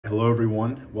Hello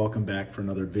everyone, welcome back for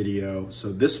another video.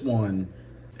 So this one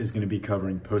is going to be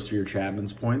covering posterior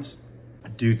Chapman's points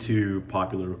due to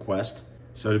popular request.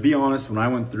 So to be honest, when I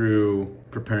went through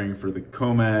preparing for the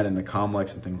COMAT and the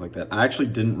COMLEX and things like that, I actually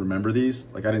didn't remember these.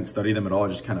 Like I didn't study them at all, I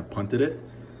just kind of punted it.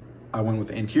 I went with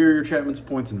anterior Chapman's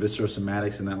points and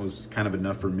viscerosomatics, and that was kind of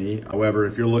enough for me. However,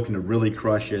 if you're looking to really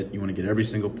crush it, you want to get every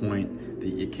single point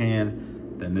that you can,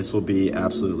 then this will be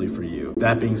absolutely for you.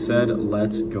 That being said,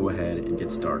 let's go ahead and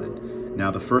get started. Now,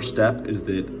 the first step is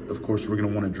that, of course, we're gonna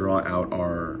wanna draw out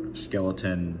our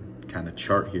skeleton kind of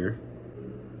chart here.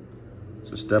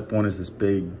 So step one is this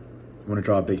big, you wanna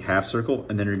draw a big half circle,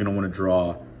 and then you're gonna wanna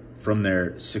draw from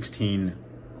there 16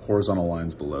 horizontal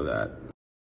lines below that.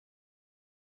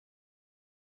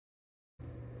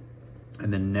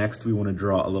 And then next, we wanna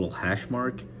draw a little hash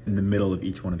mark in the middle of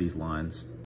each one of these lines.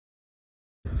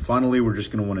 Finally, we're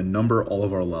just going to want to number all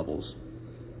of our levels.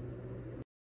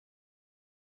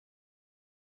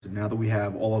 So now that we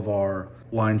have all of our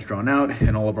lines drawn out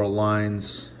and all of our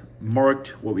lines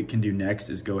marked, what we can do next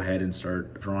is go ahead and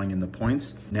start drawing in the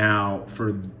points. Now,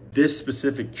 for this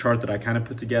specific chart that I kind of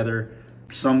put together,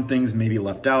 some things may be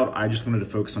left out. I just wanted to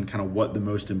focus on kind of what the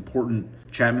most important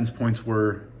Chapman's points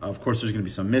were. Of course, there's going to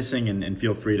be some missing, and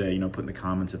feel free to put in the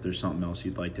comments if there's something else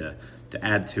you'd like to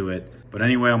add to it. But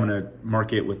anyway, I'm going to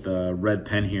mark it with a red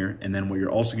pen here. And then what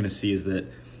you're also going to see is that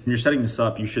when you're setting this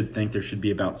up, you should think there should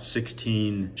be about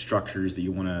 16 structures that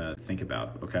you want to think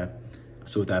about, okay?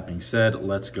 So with that being said,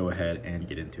 let's go ahead and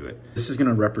get into it. This is going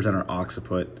to represent our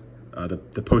occiput,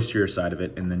 the posterior side of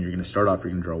it. And then you're going to start off,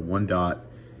 you're going to draw one dot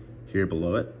here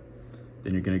below it.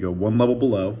 Then you're going to go one level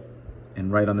below, and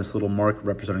right on this little mark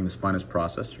representing the spinous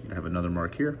process, you're going to have another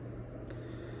mark here.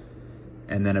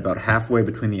 And then about halfway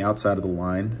between the outside of the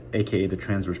line, aka the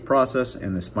transverse process,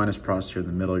 and the spinous process here in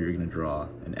the middle, you're going to draw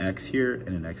an X here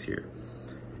and an X here.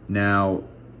 Now,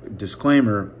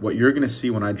 disclaimer, what you're going to see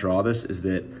when I draw this is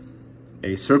that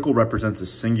a circle represents a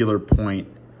singular point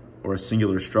or a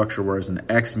singular structure, whereas an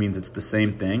X means it's the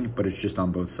same thing, but it's just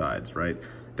on both sides, right?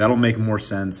 That'll make more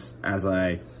sense as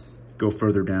I go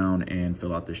further down and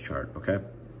fill out this chart, okay?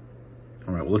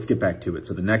 All right, well, let's get back to it.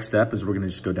 So the next step is we're gonna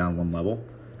just go down one level.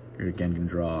 You're again gonna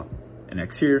draw an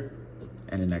X here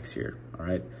and an X here, all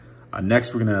right?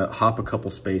 Next, we're gonna hop a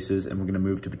couple spaces and we're gonna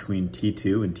move to between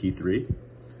T2 and T3.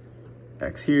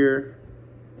 X here,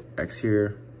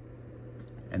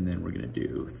 and then we're gonna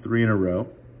do 3 in a row,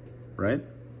 right?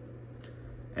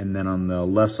 And then on the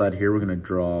left side here, we're gonna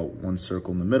draw one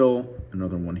circle in the middle,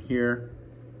 another one here.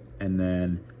 And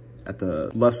then at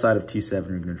the left side of T7,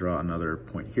 you're gonna draw another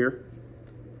point here.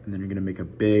 And then you're gonna make a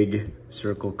big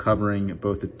circle covering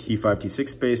both the T5, T6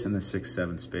 space and the 6,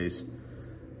 7 space,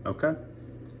 okay?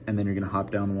 And then you're gonna hop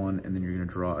down one, and then you're gonna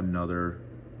draw another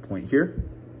point here.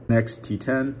 Next,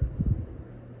 T10,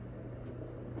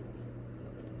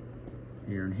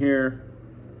 here and here,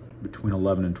 between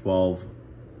 11 and 12.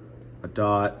 A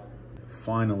dot.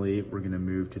 Finally, we're gonna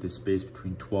move to the space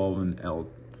between 12 and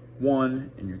L1,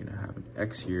 and you're gonna have an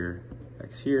X here,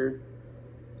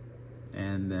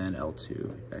 and then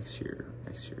L2, X here.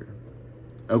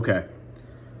 Okay,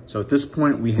 so at this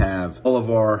point, we have all of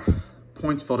our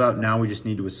points filled out. Now we just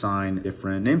need to assign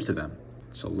different names to them.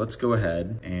 So let's go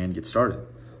ahead and get started.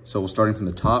 So we're starting from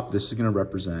the top. This is gonna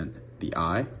represent the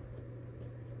eye.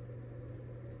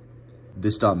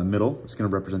 This dot in the middle is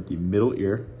gonna represent the middle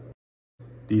ear.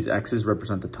 These X's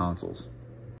represent the tonsils.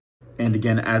 And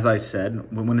again, as I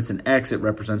said, when it's an X, it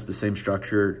represents the same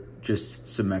structure, just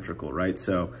symmetrical, right?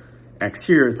 So X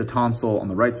here, it's a tonsil on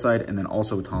the right side, and then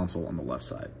also a tonsil on the left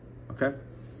side, okay?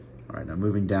 All right, now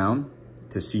moving down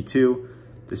to C2,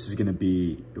 this is gonna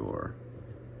be your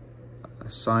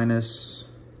sinus,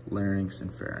 larynx,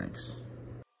 and pharynx.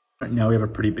 All right, now we have a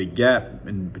pretty big gap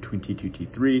in between T2,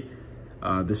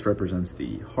 T3. This represents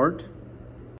the heart.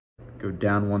 Go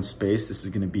down one space. This is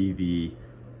going to be the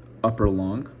upper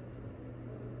lung.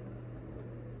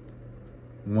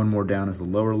 One more down is the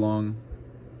lower lung.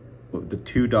 The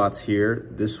 2 dots here,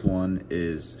 this one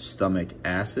is stomach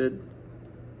acid.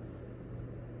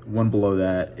 One below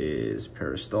that is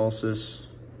peristalsis.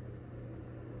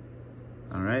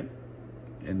 All right.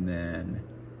 And then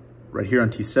right here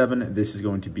on T7, this is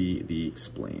going to be the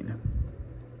spleen.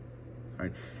 All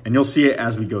right. And you'll see it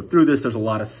as we go through this. There's a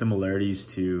lot of similarities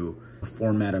to the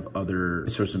format of other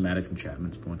viscerosomatics and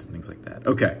Chapman's points and things like that.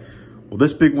 Okay, well,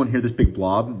 this big one here, this big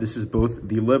blob, this is both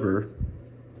the liver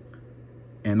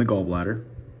and the gallbladder.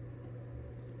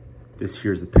 This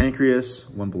here is the pancreas,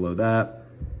 one below that.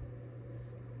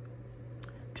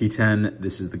 T10,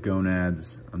 this is the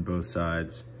gonads on both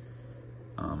sides.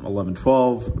 11,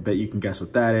 12, I bet you can guess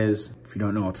what that is. If you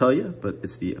don't know, I'll tell you, but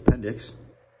it's the appendix.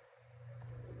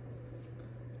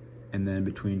 And then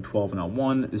between 12 and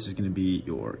L1, this is gonna be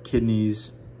your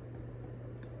kidneys.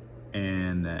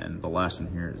 And then the last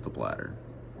one here is the bladder.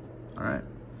 All right.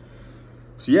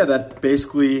 So yeah, that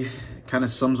basically kind of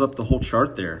sums up the whole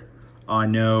chart there. I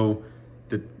know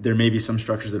that there may be some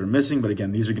structures that are missing, but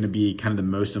again, these are gonna be kind of the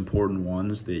most important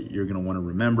ones that you're gonna wanna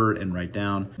remember and write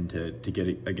down and to get,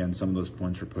 again, some of those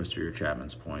points for posterior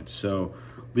Chapman's points. So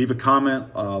leave a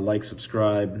comment, like,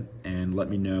 subscribe, and let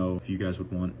me know if you guys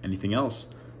would want anything else.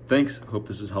 Thanks, hope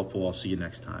this is helpful. I'll see you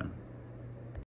next time.